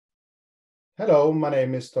Hello, my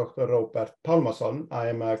name is Dr. Robert Palmason. I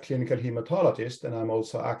am a clinical hematologist, and I'm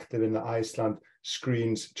also active in the Iceland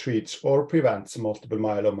Screens, Treats, or Prevents Multiple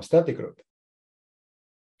Myeloma study group.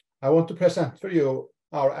 I want to present for you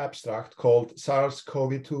our abstract called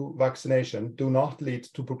SARS-CoV-2 Vaccination Do Not Lead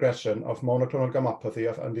to Progression of Monoclonal Gammopathy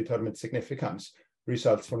of Undetermined Significance,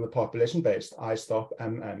 results from the population-based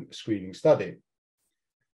Istopmm screening study.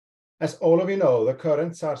 As all of you know, the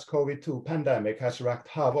current SARS-CoV-2 pandemic has wreaked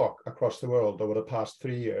havoc across the world over the past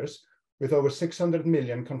 3 years, with over 600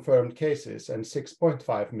 million confirmed cases and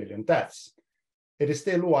 6.5 million deaths. It is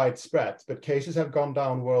still widespread, but cases have gone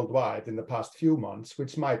down worldwide in the past few months,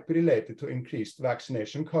 which might be related to increased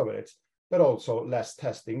vaccination coverage, but also less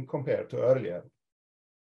testing compared to earlier.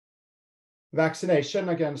 Vaccination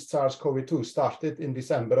against SARS-CoV-2 started in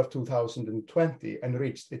December of 2020 and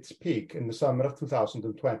reached its peak in the summer of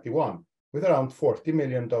 2021, with around 40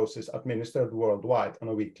 million doses administered worldwide on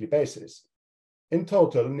a weekly basis. In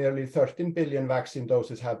total, nearly 13 billion vaccine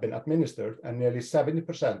doses have been administered, and nearly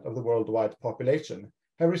 70% of the worldwide population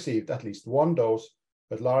have received at least one dose,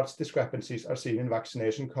 but large discrepancies are seen in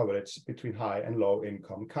vaccination coverage between high and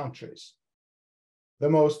low-income countries. The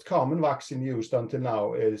most common vaccine used until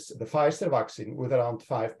now is the Pfizer vaccine, with around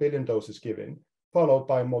 5 billion doses given, followed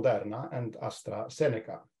by Moderna and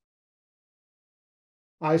AstraZeneca.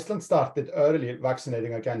 Iceland started early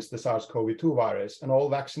vaccinating against the SARS-CoV-2 virus, and all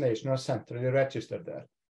vaccinations are centrally registered there.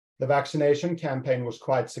 The vaccination campaign was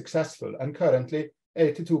quite successful, and currently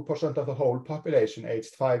 82% of the whole population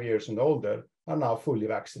aged 5 years and older are now fully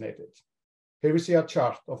vaccinated. Here we see a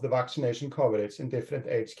chart of the vaccination coverage in different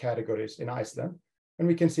age categories in Iceland, and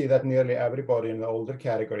we can see that nearly everybody in the older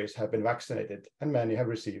categories have been vaccinated, and many have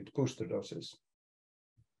received booster doses.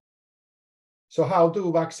 So how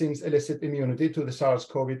do vaccines elicit immunity to the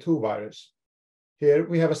SARS-CoV-2 virus? Here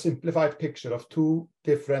we have a simplified picture of two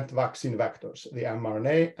different vaccine vectors, the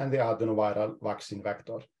mRNA and the adenoviral vaccine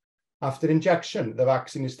vector. After injection, the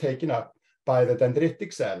vaccine is taken up by the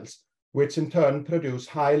dendritic cells, which in turn produce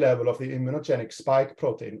high level of the immunogenic spike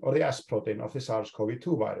protein, or the S protein, of the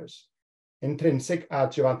SARS-CoV-2 virus. Intrinsic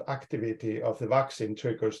adjuvant activity of the vaccine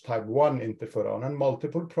triggers type 1 interferon and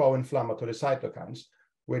multiple pro-inflammatory cytokines,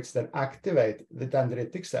 which then activate the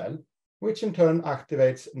dendritic cell, which in turn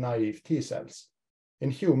activates naive T cells. In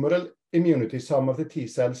humoral immunity, some of the T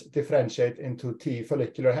cells differentiate into T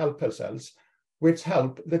follicular helper cells, which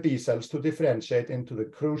help the B cells to differentiate into the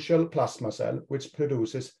crucial plasma cell, which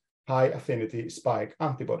produces high affinity spike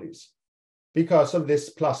antibodies. Because of this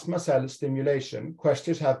plasma cell stimulation,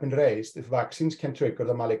 questions have been raised if vaccines can trigger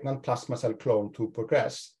the malignant plasma cell clone to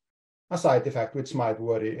progress, a side effect which might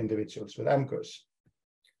worry individuals with MGUS.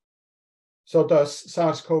 So does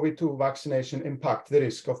SARS-CoV-2 vaccination impact the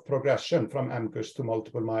risk of progression from MGUS to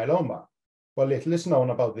multiple myeloma? Well, little is known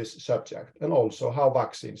about this subject, and also how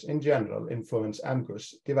vaccines in general influence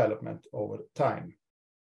MGUS development over time.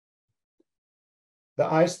 The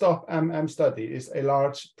Istopmm study is a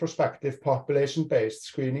large prospective population-based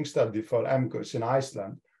screening study for MGUS in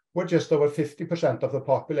Iceland, where just over 50% of the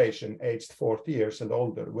population aged 40 years and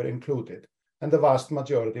older were included, and the vast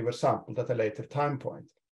majority were sampled at a later time point.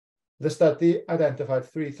 The study identified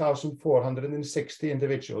 3,460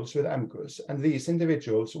 individuals with MGUS, and these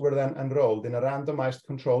individuals were then enrolled in a randomized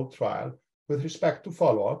controlled trial with respect to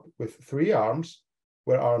follow-up with 3 arms,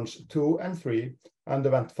 where arms 2 and 3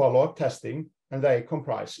 underwent follow-up testing, and they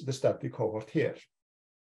comprise the study cohort here.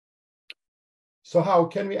 So how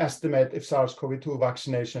can we estimate if SARS-CoV-2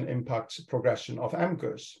 vaccination impacts progression of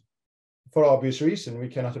MGUS? For obvious reason, we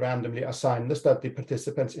cannot randomly assign the study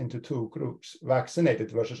participants into 2 groups, vaccinated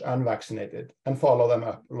versus unvaccinated, and follow them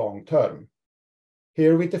up long term.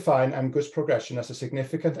 Here we define MGUS progression as a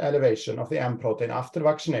significant elevation of the M protein after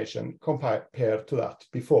vaccination compared to that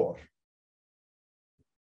before.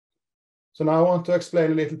 So now I want to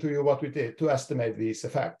explain a little to you what we did to estimate these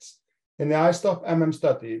effects. In the Istopmm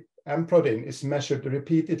study, M protein is measured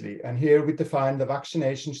repeatedly, and here we define the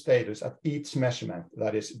vaccination status at each measurement,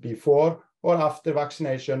 that is before or after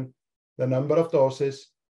vaccination, the number of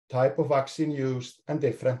doses, type of vaccine used, and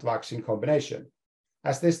different vaccine combination.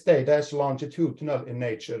 As this data is longitudinal in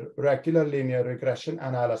nature, regular linear regression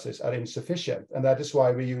analysis are insufficient, and that is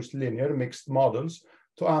why we used linear mixed models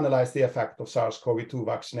to analyze the effect of SARS-CoV-2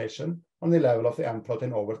 vaccination on the level of the M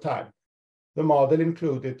protein over time. The model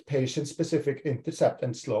included patient-specific intercept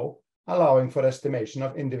and slope, allowing for estimation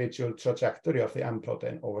of individual trajectory of the M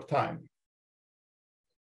protein over time.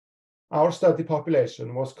 Our study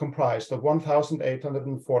population was comprised of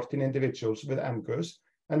 1,814 individuals with MGUS,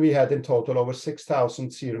 and we had in total over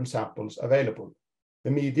 6,000 serum samples available.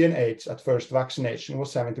 The median age at first vaccination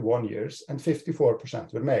was 71 years, and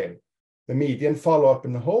 54% were male. The median follow-up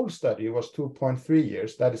in the whole study was 2.3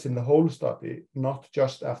 years, that is in the whole study, not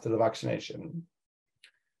just after the vaccination.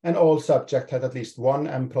 And all subjects had at least one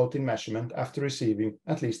M protein measurement after receiving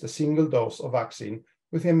at least a single dose of vaccine,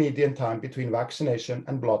 with a median time between vaccination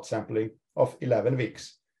and blood sampling of 11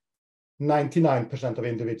 weeks. 99% of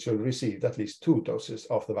individuals received at least 2 doses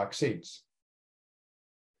of the vaccines.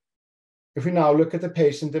 If we now look at the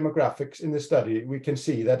patient demographics in the study, we can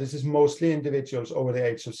see that this is mostly individuals over the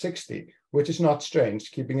age of 60, which is not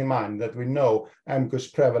strange, keeping in mind that we know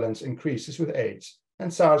MGUS prevalence increases with age,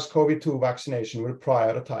 and SARS-CoV-2 vaccination were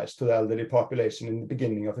prioritized to the elderly population in the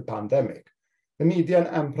beginning of the pandemic. The median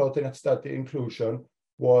M protein at study inclusion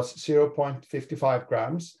was 0.55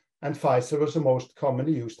 grams, and Pfizer was the most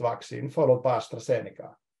commonly used vaccine, followed by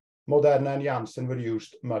AstraZeneca. Moderna and Janssen were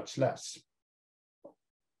used much less.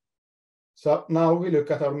 So now we look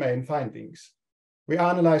at our main findings. We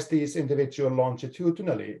analyzed these individuals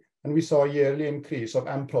longitudinally, and we saw a yearly increase of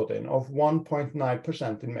M protein of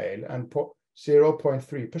 1.9% in male and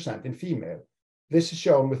 0.3% in female. This is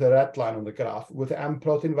shown with a red line on the graph, with the M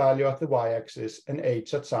protein value at the y-axis and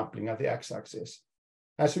age at sampling at the x-axis.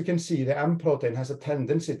 As we can see, the M protein has a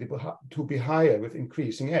tendency to be higher with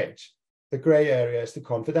increasing age. The gray area is the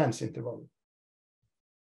confidence interval.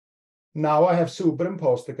 Now I have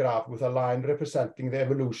superimposed the graph with a line representing the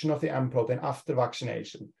evolution of the M protein after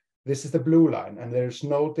vaccination. This is the blue line, and there is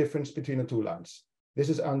no difference between the two lines. This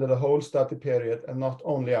is under the whole study period and not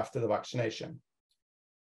only after the vaccination.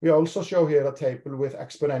 We also show here a table with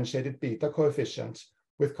exponentiated beta coefficients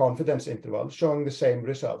with confidence intervals showing the same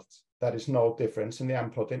results. There is no difference in the M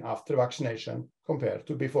protein after vaccination compared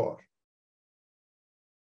to before.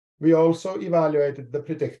 We also evaluated the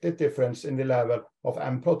predicted difference in the level of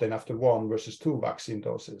M protein after 1 versus 2 vaccine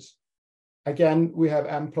doses. Again, we have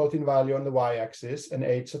M protein value on the y-axis and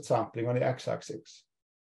age at sampling on the x-axis.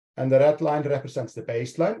 And the red line represents the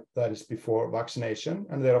baseline, that is before vaccination,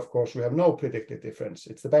 and there, of course, we have no predicted difference,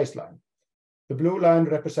 it's the baseline. The blue line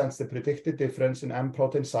represents the predicted difference in M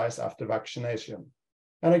protein size after vaccination.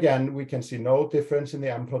 And again, we can see no difference in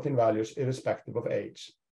the M protein values irrespective of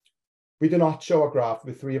age. We do not show a graph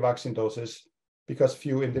with 3 vaccine doses because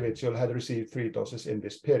few individuals had received 3 doses in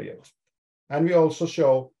this period. And we also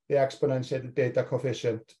show the exponentiated beta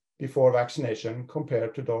coefficient before vaccination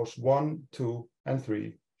compared to dose 1, 2, and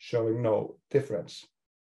 3, showing no difference.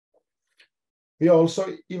 We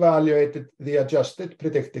also evaluated the adjusted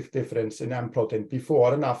predictive difference in M protein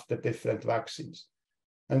before and after different vaccines.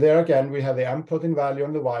 And there again, we have the M protein value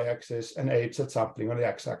on the y-axis and age at sampling on the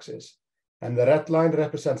x-axis. And the red line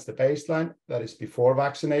represents the baseline, that is before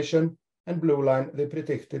vaccination, and blue line, the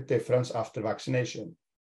predicted difference after vaccination.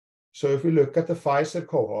 So if we look at the Pfizer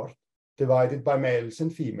cohort, divided by males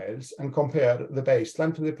and females, and compare the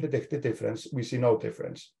baseline to the predicted difference, we see no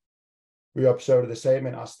difference. We observe the same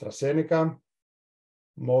in AstraZeneca,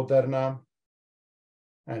 Moderna,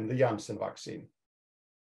 and the Janssen vaccine.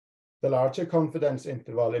 The larger confidence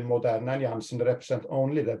interval in Moderna and Janssen represent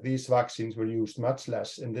only that these vaccines were used much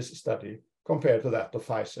less in this study compared to that of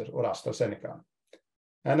Pfizer or AstraZeneca.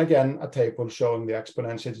 And again, a table showing the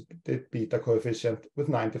exponential beta coefficient with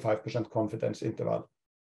 95% confidence interval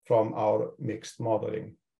from our mixed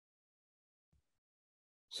modeling.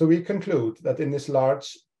 So we conclude that in this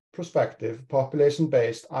large prospective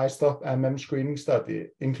population-based Istopmm screening study,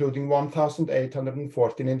 including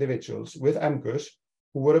 1,814 individuals with MGUS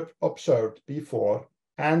who were observed before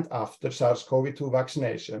and after SARS-CoV-2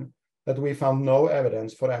 vaccination, that we found no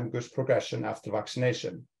evidence for MGUS progression after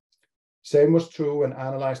vaccination. Same was true when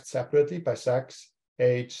analyzed separately by sex,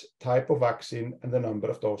 age, type of vaccine, and the number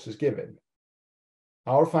of doses given.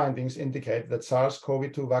 Our findings indicate that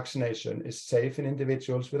SARS-CoV-2 vaccination is safe in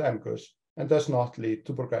individuals with MGUS and does not lead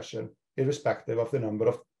to progression, irrespective of the number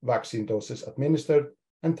of vaccine doses administered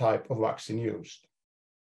and type of vaccine used.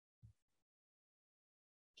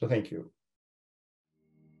 So thank you.